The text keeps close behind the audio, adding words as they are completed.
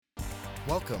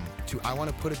Welcome to I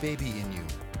Want to Put a Baby in You,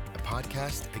 a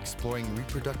podcast exploring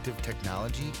reproductive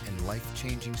technology and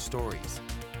life-changing stories.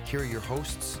 Here are your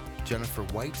hosts, Jennifer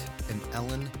White and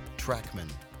Ellen Trackman.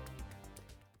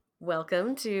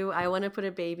 Welcome to I Want to Put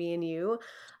a Baby in You,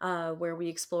 where we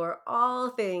explore all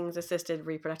things assisted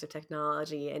reproductive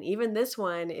technology. And even this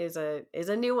one is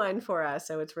a new one for us,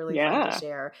 so it's really fun to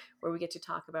share, where we get to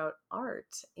talk about art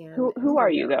and Who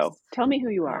are you, embryos. though? Tell me who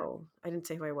you are. Oh, I didn't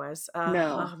say who I was.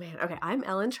 No. Oh, man. Okay, I'm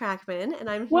Ellen Trackman, and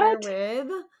I'm here What?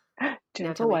 with...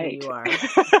 Jennifer White. Who you are.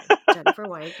 Jennifer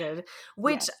White, good.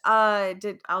 Which I'll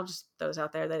just throw this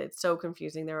out there that it's so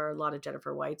confusing. There are a lot of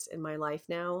Jennifer Whites in my life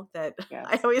now that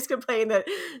I always complain that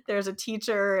there's a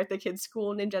teacher at the kids'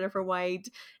 school named Jennifer White,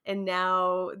 and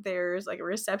now there's like a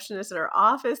receptionist at our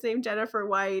office named Jennifer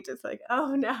White. It's like,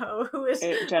 oh no, which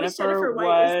Jennifer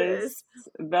White is this?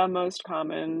 The most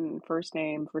common first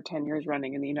name for 10 years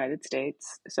running in the United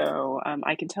States. So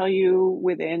I can tell you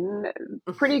within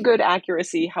pretty good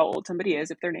accuracy how old somebody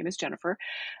is if their name is Jennifer.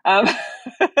 Wow.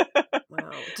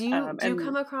 Do you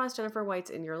come across Jennifer Whites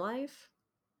in your life?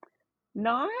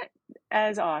 Not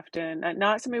as often.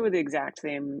 Not somebody with the exact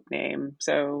same name.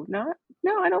 So no,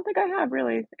 I don't think I have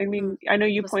really. I mean, I know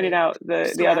you pointed out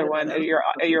the other one at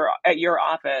your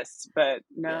office, but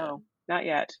no, not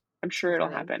yet. I'm sure it'll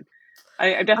happen.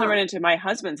 I've definitely run into my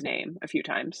husband's name a few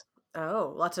times.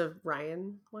 Oh, lots of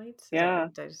Ryan Whites? Yeah.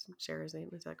 Did I just share his name?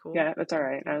 Is that cool? Yeah, that's all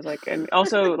right. I was like, and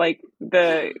also like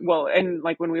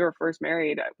when we were first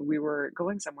married, we were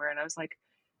going somewhere and I was like,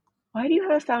 why do you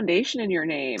have a foundation in your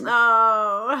name?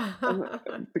 Oh.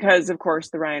 Because, of course,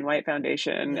 the Ryan White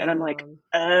Foundation. And I'm like,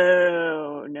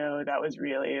 oh, no, that was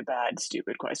really a bad,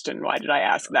 stupid question. Why did I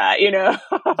ask that,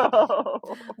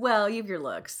 Well, you have your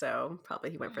looks, so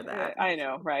probably he went for that. I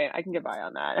know, right? I can get by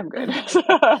on that. I'm good.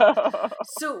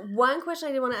 So one question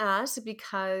I did want to ask,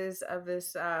 because of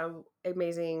this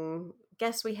amazing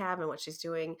guest we have and what she's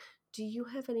doing, do you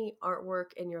have any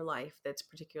artwork in your life that's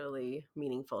particularly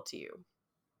meaningful to you?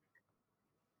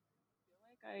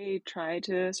 I try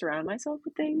to surround myself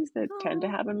with things that tend to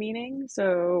have a meaning.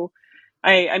 So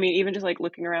I mean, even just like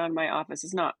looking around my office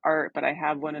is not art, but I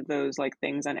have one of those like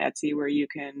things on Etsy where you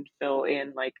can fill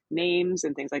in like names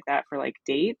and things like that for like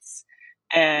dates.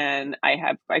 And I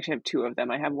actually have two of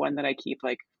them. I have one that I keep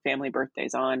like family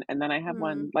birthdays on, and then I have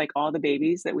one like all the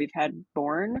babies that we've had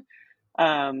born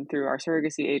through our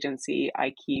surrogacy agency.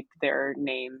 I keep their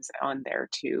names on there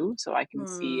too, so I can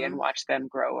see and watch them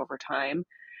grow over time.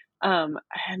 And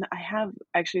I have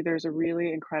actually, there's a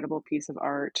really incredible piece of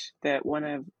art that one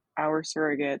of our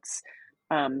surrogates,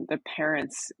 the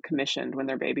parents commissioned when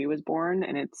their baby was born,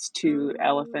 and it's two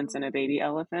elephants and a baby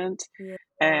elephant. Yeah.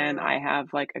 And I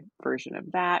have like a version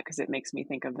of that because it makes me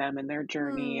think of them and their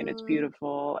journey, and it's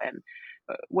beautiful. And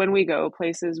when we go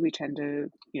places, we tend to,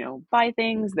 buy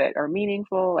things that are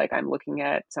meaningful. Like I'm looking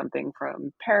at something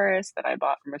from Paris that I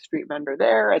bought from a street vendor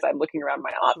there as I'm looking around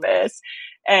my office.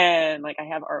 And like I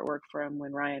have artwork from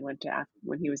when Ryan went to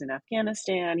when he was in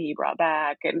Afghanistan, he brought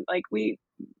back, and like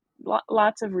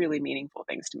lots of really meaningful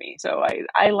things to me. So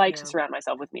I like to surround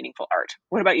myself with meaningful art.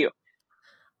 What about you?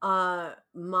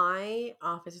 My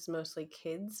office is mostly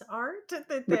kids art,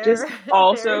 which is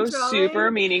also super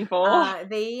meaningful.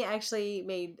 They actually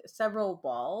made several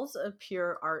balls of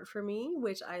pure art for me,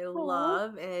 which I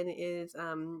love and is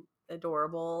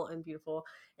adorable and beautiful.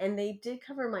 And they did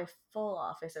cover my full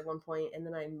office at one point, and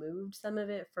then I moved some of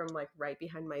it from like right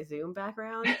behind my Zoom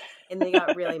background, and they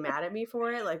got really mad at me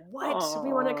for it. Like, what?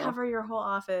 We want to cover your whole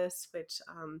office, which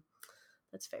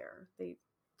that's fair.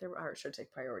 Their art should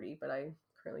take priority, but I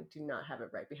currently do not have it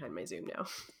right behind my Zoom now.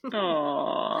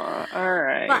 All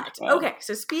right. But okay,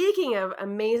 so speaking of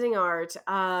amazing art,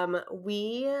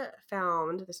 we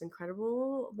found this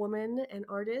incredible woman and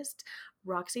artist,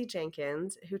 Roxy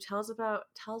Jenkins, who tells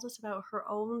us about her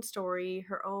own story,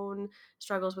 her own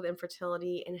struggles with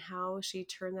infertility, and how she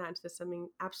turned that into something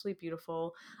absolutely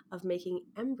beautiful of making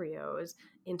embryos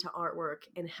into artwork,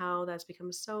 and how that's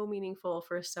become so meaningful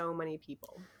for so many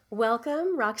people.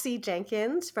 Welcome, Roxy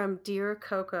Jenkins from Dear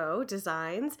Coco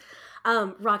Designs.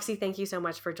 Roxy, thank you so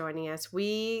much for joining us.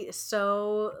 We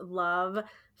so love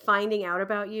finding out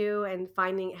about you and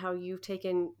finding how you've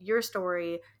taken your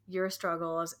story, your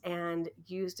struggles, and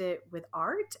used it with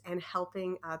art and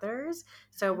helping others.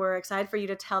 So we're excited for you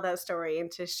to tell that story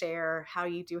and to share how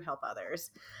you do help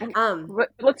others.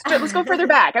 Let's go further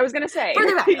back. I was going to say,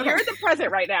 further back. Okay. You're at the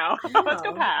present right now. Let's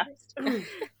go past.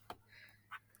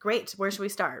 Great. Where should we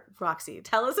start? Roxy,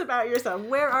 tell us about yourself.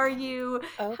 Where are you?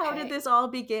 Okay. How did this all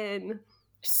begin?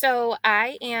 So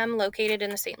I am located in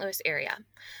the St. Louis area.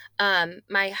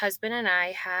 My husband and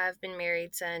I have been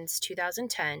married since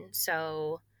 2010.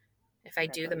 So If I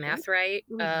That do the sounds math right,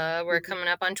 Mhm. we're coming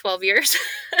up on 12 years.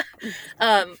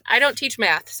 I don't teach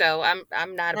math, so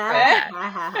I'm not a pro at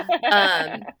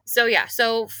that. So yeah,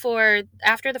 so for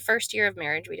after the first year of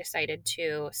marriage, we decided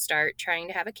to start trying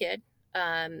to have a kid.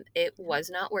 It was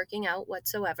not working out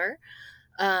whatsoever.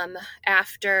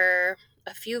 After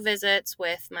a few visits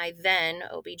with my then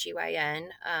OBGYN,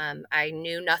 I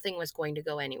knew nothing was going to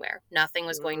go anywhere. Nothing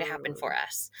was going to happen for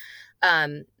us.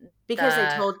 Um, Because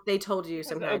the they told you because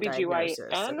some the kind of diagnosis.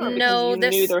 OBGYN, or because no, you knew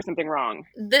this there was something wrong?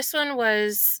 this one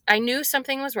was, I knew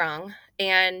something was wrong,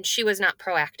 and she was not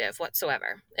proactive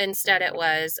whatsoever. Instead, it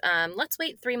was, let's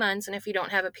wait 3 months, and if you don't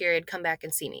have a period, come back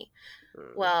and see me.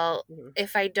 Well, Mhm.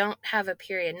 if I don't have a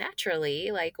period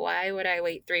naturally, like, why would I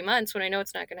wait 3 months when I know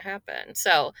it's not going to happen?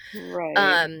 So,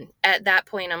 Right. at that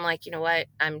point, I'm like, you know what?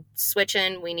 I'm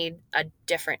switching. We need a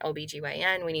different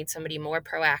OBGYN. We need somebody more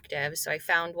proactive. So I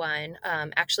found one,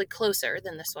 actually closer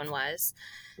than this one was,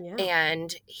 Yeah.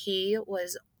 and he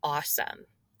was awesome.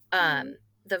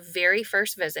 The very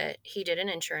first visit, he did an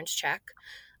insurance check.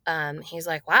 He's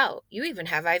like, wow, you even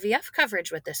have IVF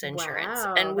coverage with this insurance.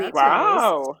 Wow, And that's nice.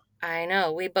 Wow. I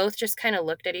know, we both just kind of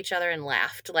looked at each other and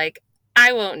laughed, like,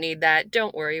 I won't need that.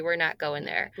 Don't worry, we're not going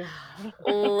there.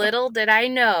 Little did I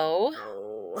know,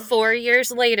 Oh. 4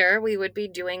 years later, we would be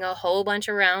doing a whole bunch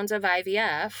of rounds of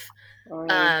IVF. Oh,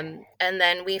 yeah. And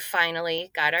then we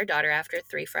finally got our daughter after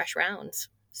 3 fresh rounds.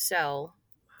 So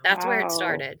that's where it Wow.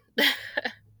 started.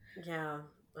 Yeah.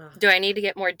 Ugh. Do I need to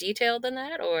get more detailed than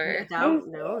that, or? No.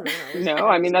 No,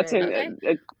 I mean, that's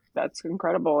Okay. that's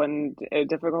incredible and a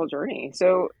difficult journey.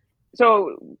 So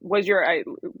was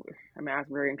I'm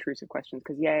asking very intrusive questions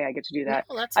because yay, I get to do that.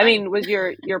 No, that's I fine. mean, was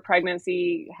your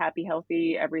pregnancy happy,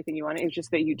 healthy, everything you wanted? It's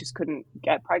just that you just couldn't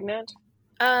get pregnant?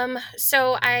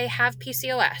 So I have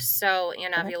PCOS, so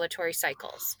anovulatory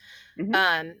cycles.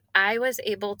 Mhm. I was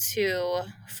able to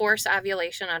force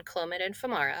ovulation on Clomid and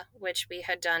Femara, which we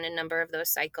had done a number of those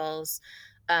cycles.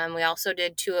 We also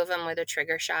did 2 of them with a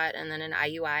trigger shot and then an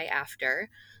IUI after.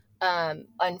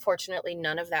 Unfortunately,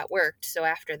 none of that worked. So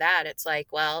after that, it's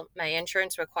like, well, my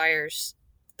insurance requires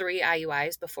 3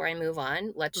 IUIs before I move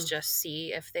on. Let's just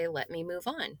see if they let me move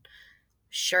on.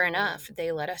 Sure enough,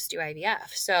 they let us do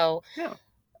IVF. So, Yeah.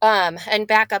 and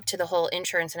back up to the whole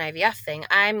insurance and IVF thing,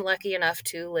 I'm lucky enough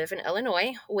to live in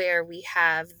Illinois where we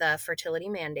have the fertility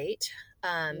mandate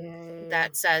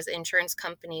that says insurance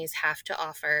companies have to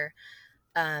offer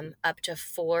up to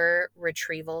 4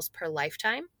 retrievals per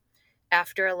lifetime.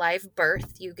 After a live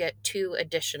birth, you get 2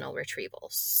 additional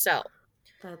retrievals. So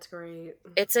That's great.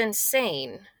 it's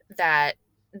insane that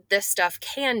this stuff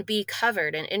can be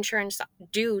covered, and insurance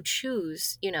do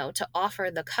choose, to offer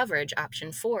the coverage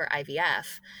option for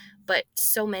IVF, but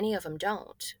so many of them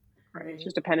don't. Right. It's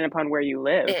just dependent upon where you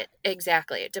live.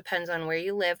 Exactly. It depends on where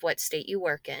you live, what state you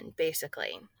work in,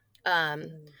 basically.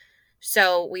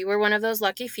 So we were one of those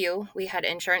lucky few. We had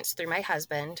insurance through my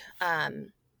husband,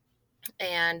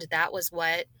 and that was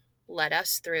what led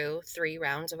us through 3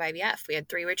 rounds of IVF. We had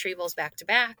 3 retrievals back to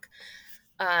back.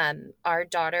 Our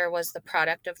daughter was the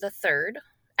product of the 3rd.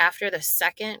 After the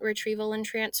 2nd retrieval and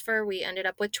transfer, we ended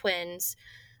up with twins,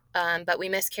 but we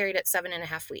miscarried at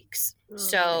 7.5 weeks.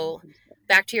 So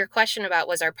back to your question about,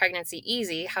 was our pregnancy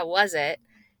easy? How was it?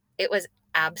 It was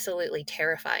absolutely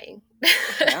terrifying.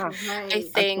 Yeah, I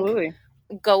think absolutely.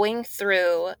 Going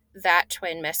through that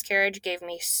twin miscarriage gave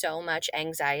me so much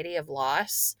anxiety of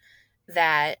loss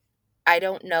that I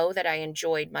don't know that I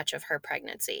enjoyed much of her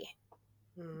pregnancy,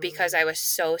 because I was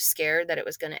so scared that it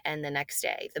was going to end the next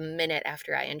day, the minute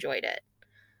after I enjoyed it.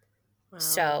 Wow.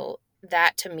 So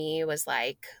that to me was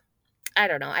like, I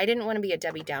don't know. I didn't want to be a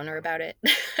Debbie Downer about it,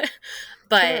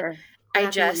 but Sure.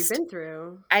 What you've been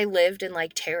through. I lived in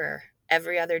like terror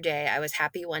every other day. I was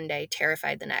happy one day,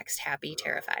 terrified the next, happy,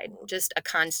 terrified, just a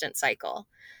constant cycle.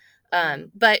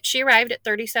 But she arrived at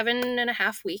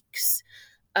 37.5 weeks.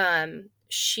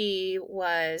 She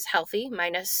was healthy,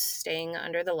 minus staying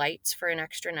under the lights for an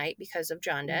extra night because of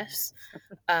jaundice,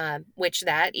 which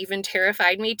that even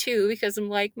terrified me too, because I'm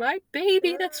like, my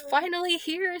baby that's finally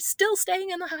here is still staying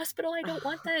in the hospital. I don't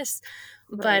want this.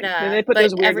 But then they put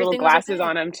those weird little glasses okay.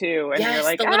 on them too, and yes, you're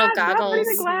like, the little stop goggles.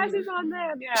 putting the glasses on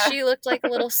them. Yeah, she looked like a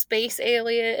little space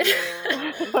alien.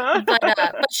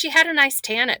 But she had a nice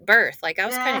tan at birth. Like, I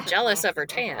was kind of jealous of her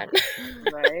tan.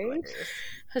 Right.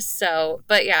 So,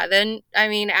 but yeah, then I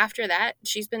mean, after that,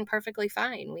 she's been perfectly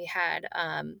fine. We had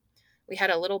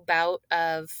a little bout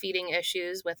of feeding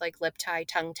issues with like lip tie,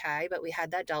 tongue tie, but we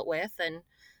had that dealt with,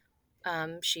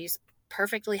 and she's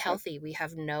perfectly healthy. We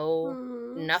have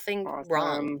nothing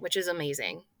wrong, which is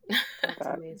amazing. That's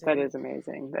amazing. That is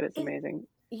amazing. That is amazing.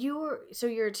 You're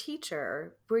a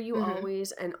teacher. Were you Hmm.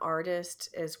 always an artist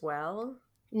as well?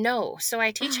 No, so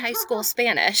I teach high school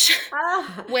Spanish,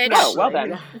 Oh, which well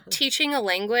Naturally. then. teaching a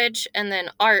language and then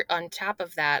art on top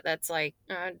of that, that's like,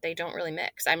 they don't really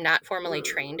mix. I'm not formally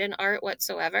trained Mm. in art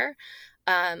whatsoever.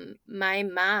 My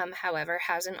mom, however,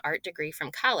 has an art degree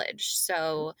from college.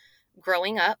 So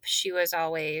growing up, she was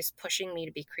always pushing me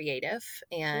to be creative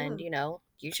Yeah. and,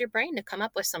 use your brain to come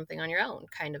up with something on your own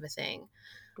kind of a thing.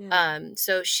 Yeah.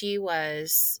 So she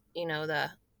was,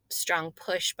 the strong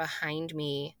push behind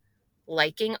me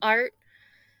liking art.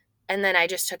 And then I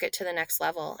just took it to the next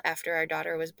level after our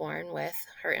daughter was born with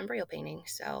her embryo painting.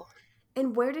 So,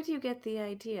 And where did you get the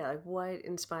idea? Like, what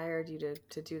inspired you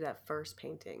to do that first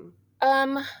painting?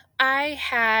 um, I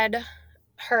had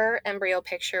her embryo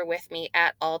picture with me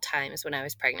at all times when I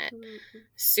was pregnant. Mm.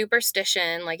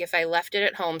 Superstition, like if I left it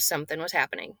at home, something was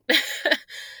happening.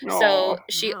 Oh, So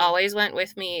she Wow. always went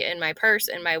with me in my purse,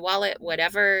 in my wallet,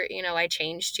 whatever, I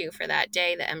changed to for that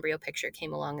day, the embryo picture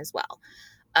came along as well.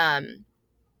 Um,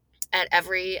 at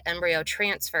every embryo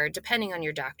transfer, depending on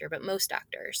your doctor, but most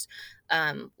doctors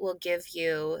will give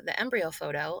you the embryo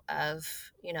photo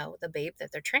of, the babe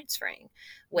that they're transferring,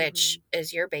 which Mhm.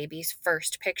 is your baby's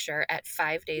first picture at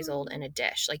 5 days old in a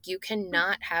dish. Like you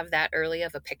cannot have that early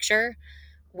of a picture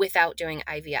without doing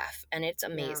IVF, and it's Yeah.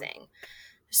 amazing.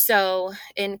 So,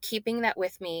 in keeping that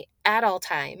with me at all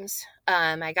times,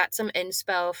 I got some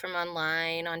inspo from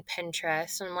online on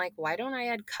Pinterest. And I'm like, why don't I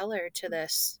add color to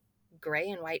this gray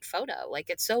and white photo? Like,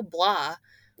 it's so blah,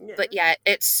 Yeah. but yet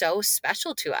it's so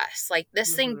special to us. Like,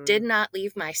 this thing did Mhm. not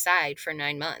leave my side for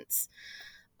 9 months.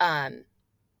 Um,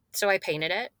 so I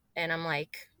painted it, and I'm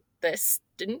like, this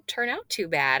didn't turn out too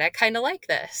bad. I kind of like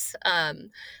this. I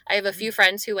have a few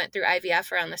friends who went through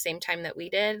IVF around the same time that we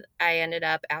did. I ended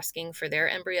up asking for their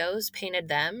embryos, painted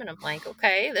them, and I'm like,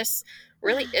 okay, this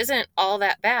really isn't all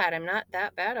that bad. I'm not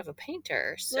that bad of a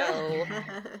painter. So,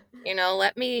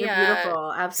 let me, You're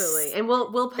beautiful, absolutely. And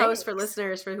we'll post for thanks.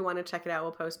 listeners for who want to check it out.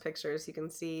 We'll post pictures. You can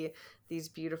see these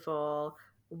beautiful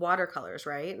watercolors,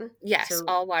 right? Yes, So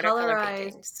all watercolor colorized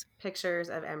paintings. pictures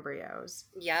of embryos.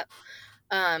 Yep.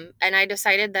 And I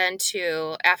decided then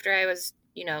to, after I was,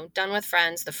 done with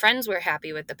friends, the friends were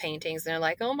happy with the paintings. They're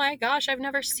like, oh my gosh, I've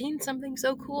never seen something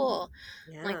so cool.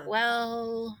 I'm like, Yeah.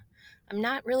 well, I'm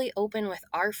not really open with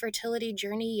our fertility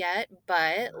journey yet,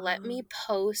 but let Oh. me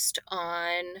post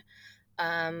on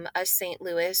a St.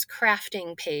 Louis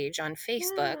crafting page on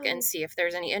Facebook and Yeah. see if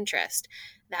there's any interest.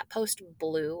 That post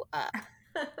blew up.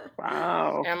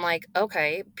 wow. And I'm like,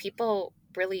 okay, people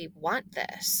really want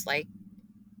this. Like,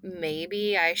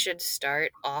 maybe I should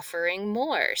start offering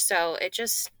more. So it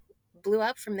just blew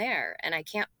up from there. And I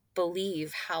can't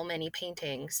believe how many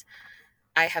paintings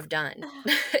I have done.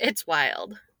 It's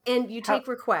wild. And you How take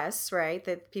requests, right?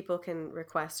 That people can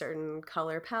request certain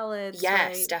color palettes,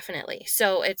 Yes, right? definitely.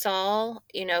 So it's all,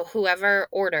 whoever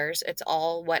orders, it's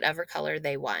all whatever color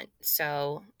they want.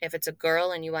 So if it's a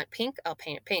girl and you want pink, I'll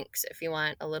paint it pinks. If you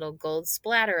want a little gold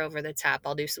splatter over the top,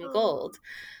 I'll do some Oh. gold.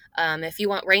 If you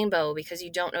want rainbow because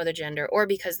you don't know the gender or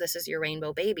because this is your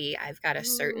rainbow baby, I've got a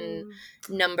certain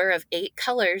Mm. number of 8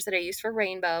 colors that I use for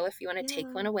rainbow. If you want to take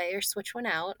Yeah. one away or switch one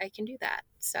out, I can do that.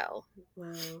 So,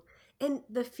 Wow. And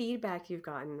the feedback you've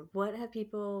gotten, what have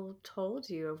people told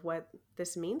you of what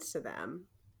this means to them?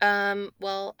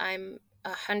 well, I'm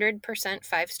 100%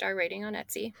 5-star rating on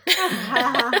Etsy.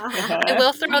 I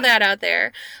will throw that out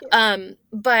there.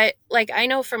 But like I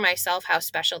know for myself how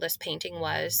special this painting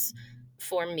was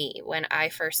for me when I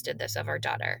first did this of our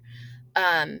daughter.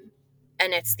 Um,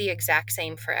 and it's the exact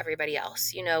same for everybody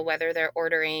else, whether they're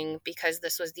ordering because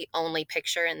this was the only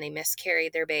picture and they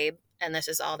miscarried their babe and this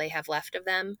is all they have left of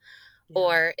them, Yeah.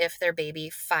 or if their baby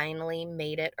finally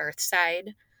made it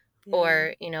earthside, Yeah.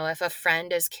 or, if a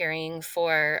friend is caring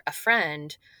for a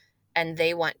friend and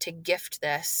they want to gift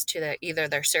this to either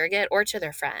their surrogate or to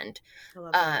their friend. I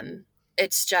love that.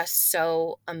 It's just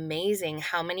so amazing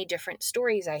how many different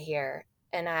stories I hear,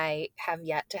 and I have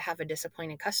yet to have a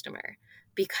disappointed customer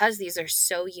because these are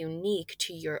so unique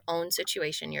to your own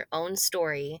situation, your own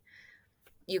story.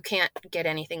 You can't get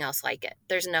anything else like it.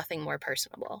 There's nothing more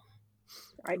personable.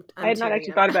 I I'm had not tearing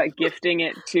actually up. thought about gifting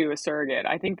it to a surrogate.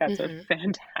 I think that's a Hmm.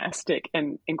 fantastic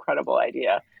and incredible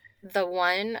idea.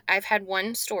 I've had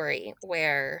one story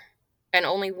where, and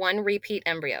only one repeat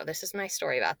embryo. This is my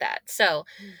story about that. So,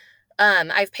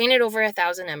 I've painted over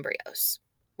 1,000 embryos,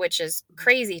 which is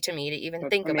crazy to me to even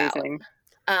That's think about. amazing.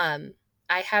 Um,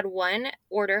 I had one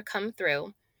order come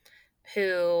through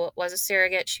who was a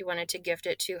surrogate. She wanted to gift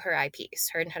it to her IPs,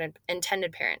 her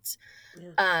intended parents.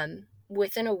 Yeah.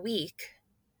 Within a week,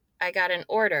 I got an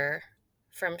order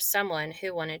from someone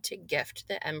who wanted to gift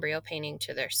the embryo painting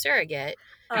to their surrogate,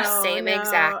 the Oh, same no.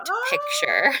 exact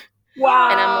picture.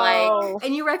 And I'm like, Wow.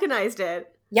 And you recognized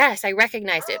it. yes, I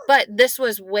recognized it. But this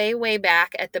was way, way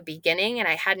back at the beginning, and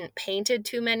I hadn't painted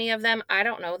too many of them. I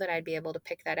don't know that I'd be able to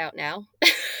pick that out now,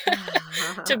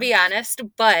 to be honest.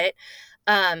 But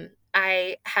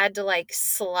I had to like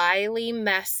slyly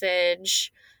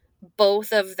message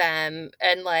both of them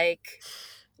and like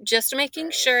just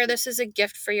making sure this is a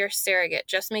gift for your surrogate,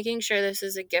 just making sure this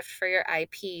is a gift for your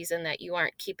IPs and that you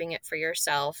aren't keeping it for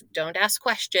yourself. Don't ask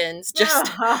questions, just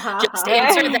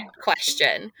answer that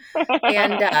question.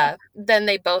 And then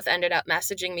they both ended up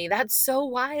messaging me, that's so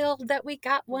wild that we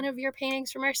got one of your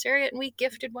paintings from our surrogate and we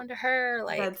gifted one to her.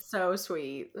 Like, That's so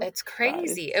sweet. it's That is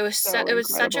crazy. It was so it was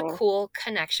such a incredible. cool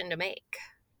connection to make.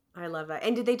 I love that.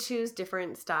 And did they choose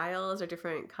different styles or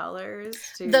different colors?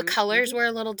 The colors were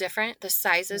a little different. The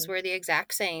sizes were the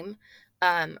exact same.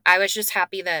 I was just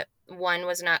happy that one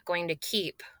was not going to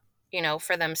keep,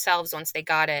 for themselves once they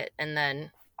got it and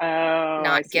then Oh, I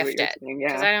not see what gift you're it. saying.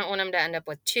 Because Yeah. I don't want them to end up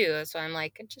with two. So I'm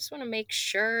like, I just want to make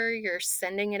sure you're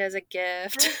sending it as a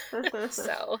gift.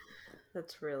 So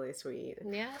That's really sweet.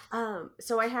 yeah.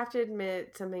 So I have to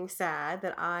admit something sad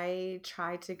that I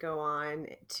tried to go on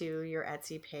to your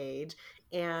Etsy page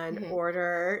and Mhm.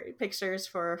 order pictures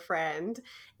for a friend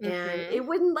and Mhm. it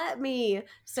wouldn't let me.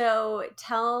 So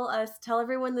tell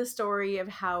everyone the story of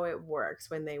how it works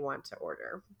when they want to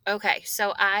order. Okay,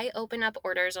 so I open up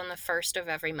orders on the 1st of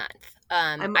every month.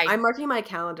 I'm marking my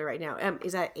calendar right now.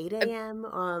 Is that 8 a.m.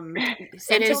 It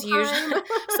Central is usually time?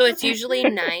 so it's usually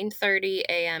 9:30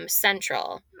 a.m.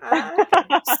 Central. Uh,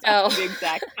 So The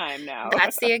exact time now.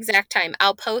 that's the exact time.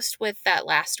 I'll post with that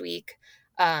last week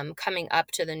coming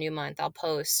up to the new month. I'll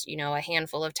post, a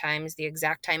handful of times the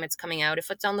exact time it's coming out.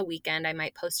 If it's on the weekend, I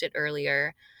might post it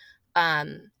earlier.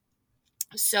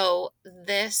 So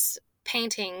this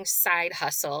painting side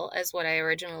hustle, as what I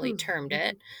originally termed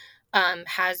it,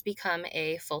 has become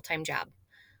a full-time job,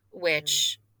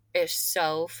 which is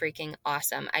so freaking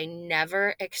awesome. I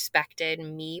never expected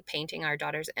me painting our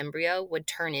daughter's embryo would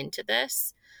turn into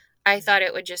this. I thought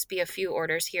it would just be a few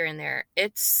orders here and there.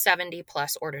 It's 70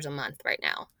 plus orders a month right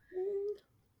now.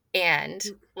 And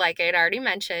like I had already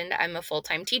mentioned, I'm a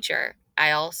full-time teacher.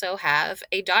 I also have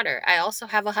a daughter. I also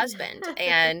have a husband.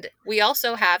 And we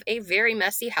also have a very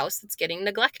messy house that's getting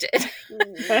neglected.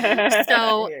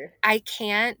 So I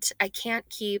can't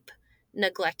keep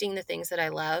neglecting the things that I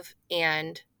love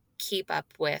and keep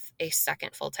up with a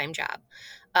second full-time job.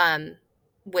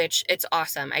 Which it's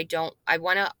awesome. I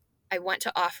want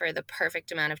to offer the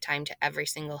perfect amount of time to every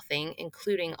single thing,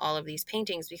 including all of these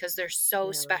paintings, because they're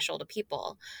so special to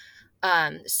people.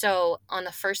 So on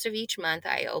the 1st of each month,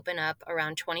 I open up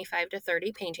around 25 to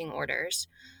 30 painting orders.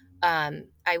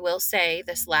 I will say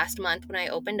this last month when I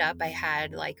opened up, I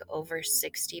had like over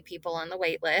 60 people on the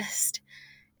wait list,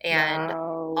 and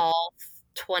Wow. all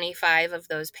 25 of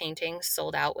those paintings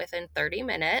sold out within 30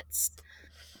 minutes.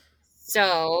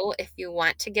 So if you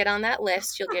want to get on that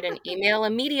list, you'll get an email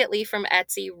immediately from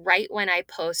Etsy right when I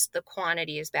post the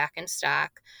quantities back in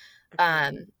stock.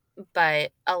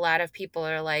 But a lot of people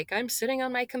are like, I'm sitting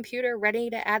on my computer ready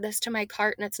to add this to my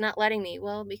cart and it's not letting me.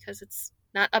 Well, because it's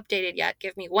not updated yet.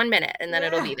 Give me 1 minute and then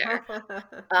it'll be there.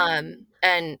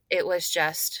 And it was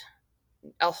just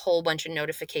a whole bunch of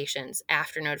notifications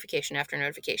after notification after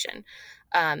notification.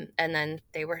 And then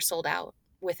they were sold out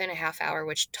within a half hour,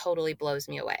 which totally blows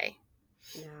me away.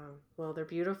 Yeah, well, they're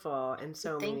beautiful and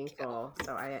so Thank meaningful.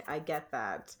 So I get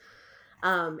that.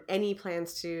 Any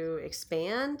plans to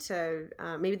expand to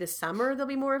maybe this summer there'll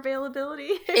be more availability?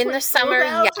 In the when school's summer,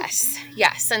 out?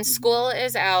 yes. Since school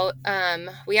is out,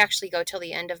 we actually go till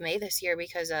the end of May this year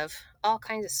because of all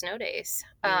kinds of snow days.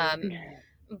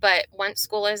 But once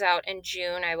school is out in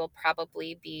June, I will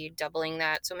probably be doubling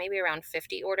that. So maybe around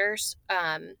 50 orders.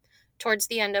 Towards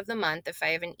the end of the month, if I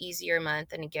have an easier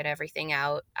month and get everything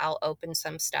out, I'll open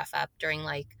some stuff up during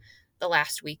like the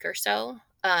last week or so.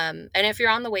 And if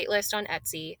you're on the wait list on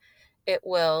Etsy, it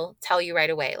will tell you right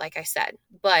away, like I said.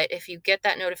 But if you get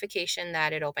that notification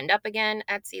that it opened up again,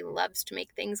 Etsy loves to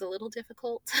make things a little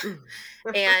difficult.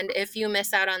 And if you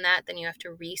miss out on that, then you have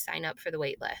to re-sign up for the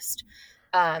wait list.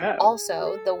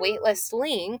 Also, the waitlist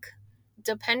link,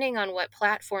 depending on what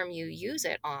platform you use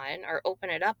it on or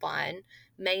open it up on,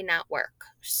 may not work.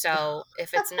 So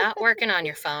if it's not working on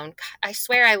your phone, I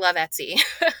swear I love Etsy.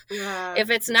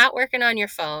 If it's not working on your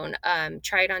phone,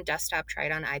 try it on desktop, try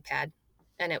it on iPad,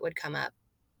 and it would come up.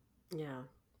 Yeah.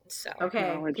 So, Okay,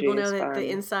 Technology people know is that the fun.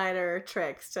 insider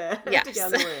tricks to to get on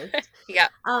yes. the list. Yeah.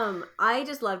 I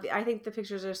just love I think the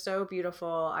pictures are so beautiful.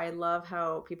 I love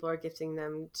how people are gifting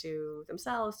them to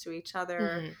themselves, to each other.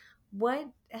 Mhm. What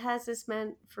has this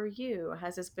meant for you?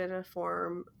 Has this been a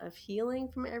form of healing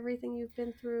from everything you've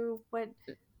been through?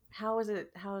 How has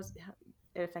it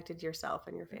affected yourself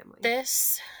and your family?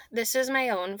 This is my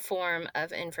own form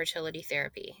of infertility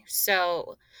therapy.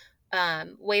 So,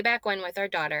 way back when with our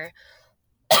daughter,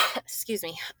 excuse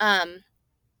me,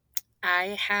 I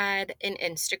had an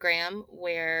Instagram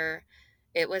where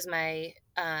it was my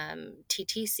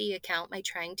TTC account, my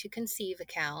trying to conceive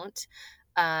account.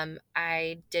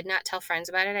 I did not tell friends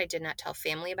about it. I did not tell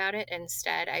family about it.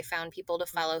 Instead, I found people to Mm.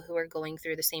 follow who are going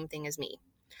through the same thing as me.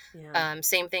 Yeah.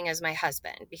 Same thing as my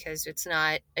husband, because it's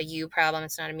not a you problem,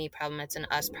 it's not a me problem, it's an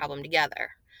us problem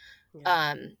together.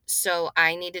 Yeah. So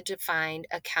I needed to find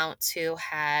accounts who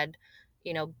had,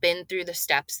 been through the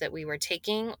steps that we were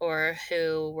taking or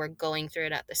who were going through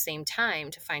it at the same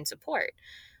time to find support.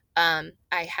 I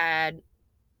had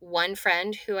one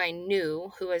friend who I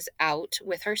knew who was out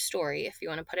with her story, if you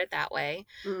want to put it that way.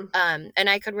 Mm. And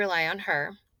I could rely on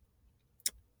her.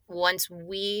 Once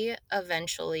we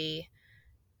eventually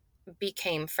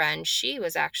became friends, she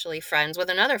was actually friends with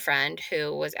another friend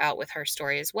who was out with her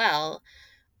story as well.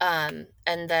 And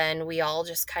then we all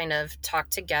just kind of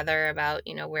talked together about,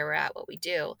 where we're at, what we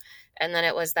do. And then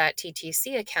it was that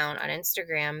TTC account on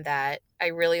Instagram that I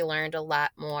really learned a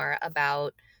lot more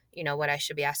about, what I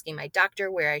should be asking my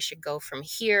doctor, where I should go from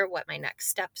here, what my next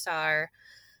steps are.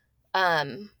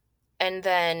 And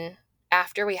then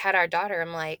after we had our daughter,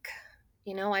 I'm like,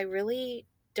 I really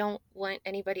don't want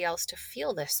anybody else to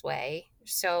feel this way.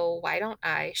 So why don't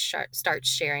I start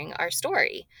sharing our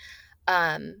story?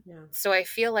 Yeah. So I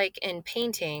feel like in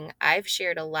painting, I've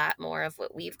shared a lot more of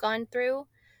what we've gone through.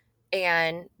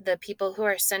 And the people who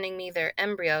are sending me their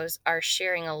embryos are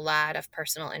sharing a lot of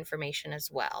personal information as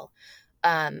well.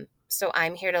 So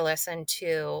I'm here to listen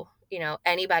to,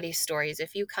 anybody's stories.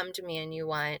 If you come to me and you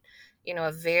want,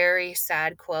 a very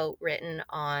sad quote written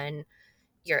on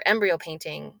your embryo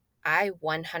painting, I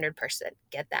 100%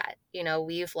 get that.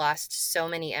 We've lost so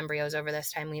many embryos over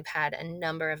this time. We've had a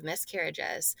number of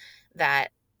miscarriages that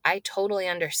I totally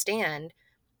understand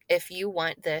if you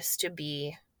want this to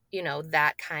be,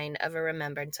 that kind of a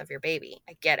remembrance of your baby.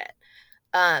 I get it.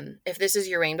 If this is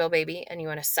your rainbow baby and you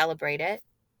want to celebrate it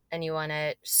and you want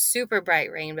it super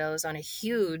bright rainbows on a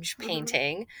huge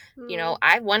painting, Mm.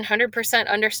 I 100%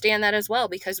 understand that as well,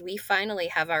 because we finally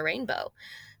have our rainbow.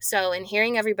 So in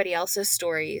hearing everybody else's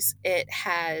stories, it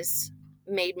has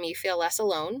made me feel less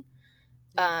alone.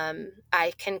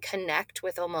 I can connect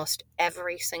with almost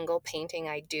every single painting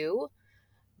I do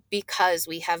because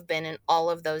we have been in all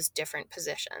of those different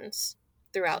positions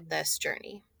throughout this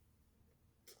journey.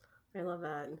 I love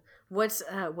that. What's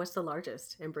the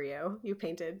largest embryo you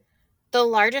painted? The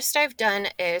largest I've done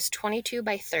is 22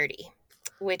 by 30,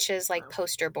 which is like Wow.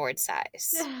 poster board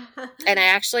size. And I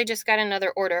actually just got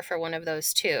another order for one of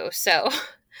those too. So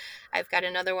I've got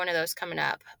another one of those coming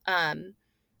up.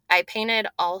 I painted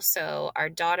also our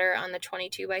daughter on the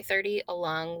 22 by 30,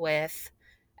 along with,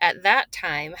 at that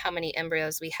time, how many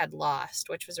embryos we had lost,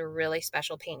 which was a really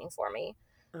special painting for me.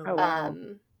 Oh, wow.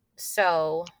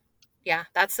 So yeah,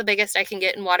 that's the biggest I can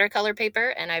get in watercolor paper,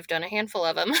 and I've done a handful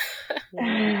of them.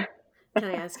 Yeah. Can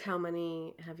I ask how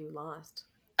many have you lost?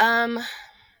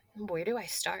 Where do I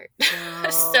start?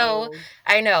 Oh. So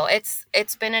I know it's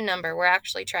been a number. We're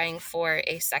actually trying for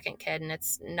a second kid, and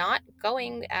it's not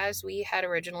going as we had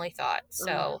originally thought.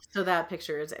 So So that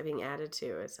picture is being added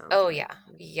to, it sounds oh like. yeah,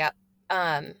 yep.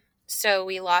 So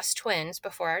we lost twins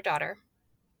before our daughter.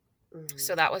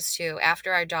 So that was two.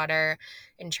 After our daughter,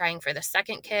 and trying for the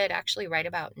second kid, actually right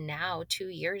about now, 2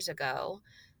 years ago,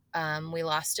 we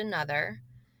lost another.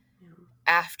 Yeah.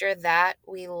 After that,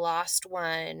 we lost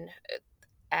one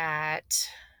at,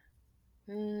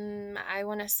 I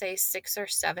want to say 6 or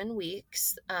 7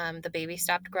 weeks. The baby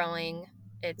stopped growing.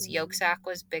 Its yolk sac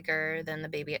was bigger than the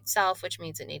baby itself, which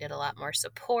means it needed a lot more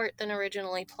support than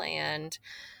originally planned.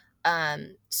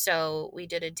 So we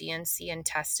did a DNC and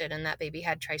tested, and that baby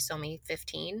had trisomy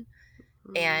 15,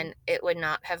 and it would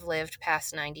not have lived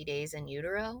past 90 days in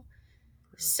utero.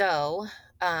 So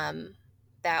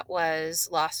that was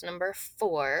loss number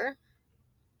 4.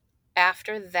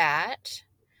 After that,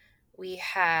 we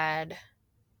had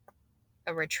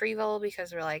a retrieval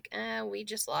because we're like, we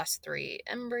just lost 3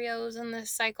 embryos in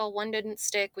this cycle. One didn't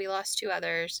stick. We lost 2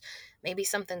 others. Maybe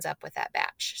something's up with that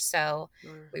batch. So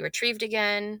we retrieved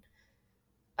again,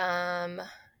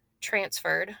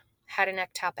 transferred, had an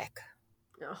ectopic.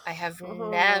 I have Oh,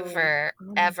 never, oh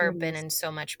my ever been goodness. in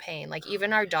so much pain. Like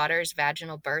even our daughter's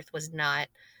vaginal birth was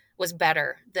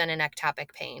better than an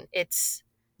ectopic pain. It's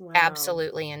Wow.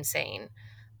 absolutely insane.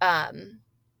 Um,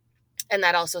 and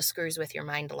that also screws with your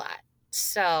mind a lot.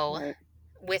 So Right.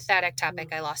 with that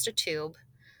ectopic, I lost a tube.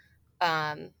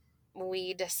 Um,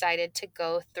 we decided to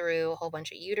go through a whole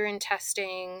bunch of uterine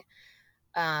testing.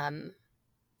 Um,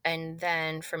 and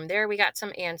then from there, we got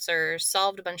some answers,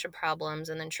 solved a bunch of problems,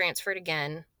 and then transferred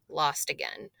again, lost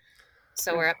again.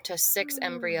 So we're up to 6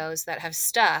 embryos that have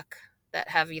stuck that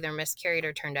have either miscarried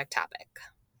or turned ectopic.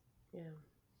 Yeah.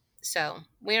 So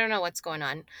we don't know what's going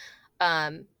on.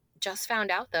 Just found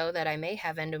out though that I may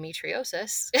have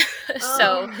endometriosis.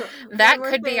 So Oh, one that more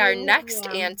could be our thing. next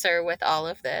Yeah. answer with all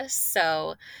of this.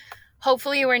 So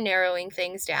hopefully we're narrowing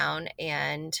things down,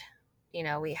 and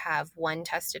we have one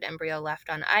tested embryo left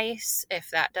on ice. If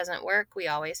that doesn't work, we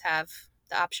always have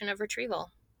the option of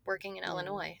retrieval working in Yeah.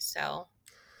 Illinois. So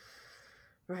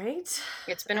Right.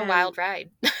 it's been a And wild ride.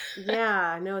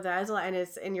 yeah, no, that is a lot,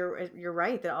 and you're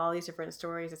right that all these different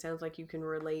stories. It sounds like you can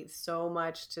relate so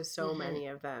much to so Hmm. many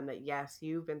of them. That yes,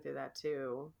 you've been through that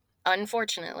too.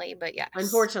 Unfortunately, but yes.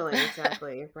 Unfortunately,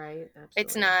 exactly. Right.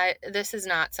 Absolutely. This is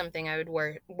not something I would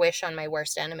wish on my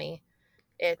worst enemy.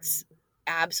 It's Right.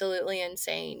 absolutely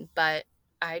insane, but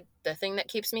the thing that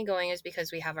keeps me going is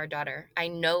because we have our daughter. I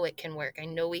know it can work. I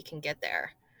know we can get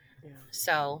there. Yeah.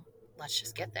 So let's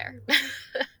just get there.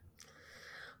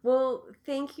 Well,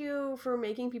 thank you for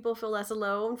making people feel less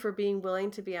alone, for being willing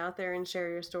to be out there and share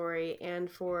your story, and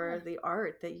for the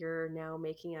art that you're now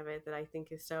making of it that I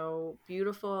think is so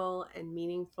beautiful and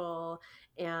meaningful.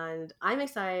 And I'm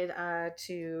excited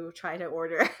to try to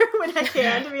order when I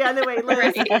can to be on the wait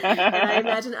list. Right. And I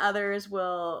imagine others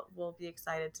will be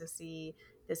excited to see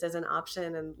this as an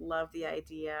option and love the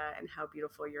idea and how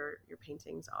beautiful your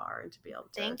paintings are, and to be able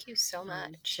to Thank you so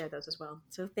much. share those as well.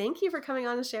 So thank you for coming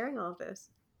on and sharing all of this.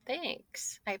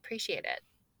 Thanks. I appreciate it.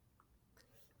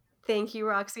 Thank you,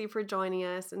 Roxy, for joining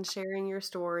us and sharing your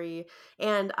story.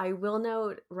 And I will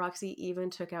note, Roxy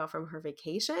even took out from her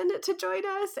vacation to join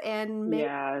us and made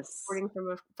Yes.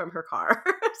 recording from her car.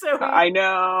 So we I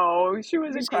know. She was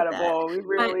appreciate that. incredible. We But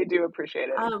really do appreciate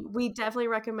it. we definitely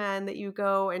recommend that you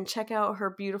go and check out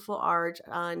her beautiful art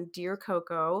on Dear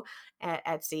Coco at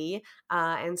Etsy,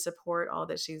 and support all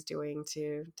that she's doing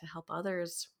to help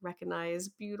others recognize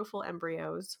beautiful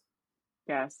embryos.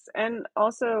 Yes. And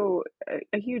also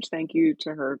a huge thank you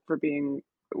to her for being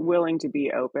willing to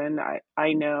be open.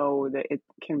 I know that it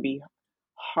can be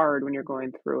hard when you're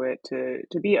going through it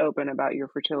to be open about your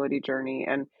fertility journey,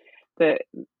 and that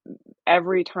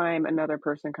every time another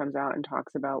person comes out and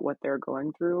talks about what they're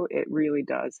going through, it really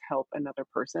does help another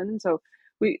person. So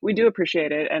we do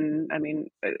appreciate it. And I mean,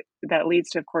 that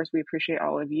leads to, of course, we appreciate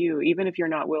all of you. Even if you're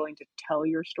not willing to tell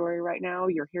your story right now,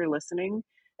 you're here listening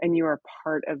and you are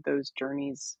part of those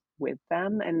journeys with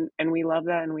them. And we love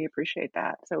that and we appreciate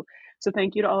that. So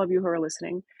thank you to all of you who are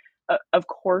listening. Of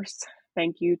course,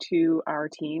 thank you to our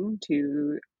team,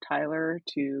 to Tyler,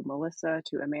 to Melissa,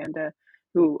 to Amanda,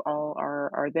 who all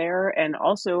are there and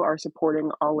also are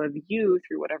supporting all of you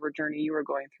through whatever journey you are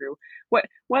going through,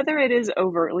 whether it is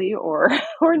overtly or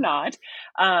or not.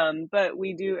 But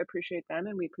we do appreciate them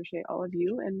and we appreciate all of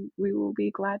you, and we will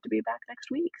be glad to be back next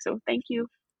week. So thank you.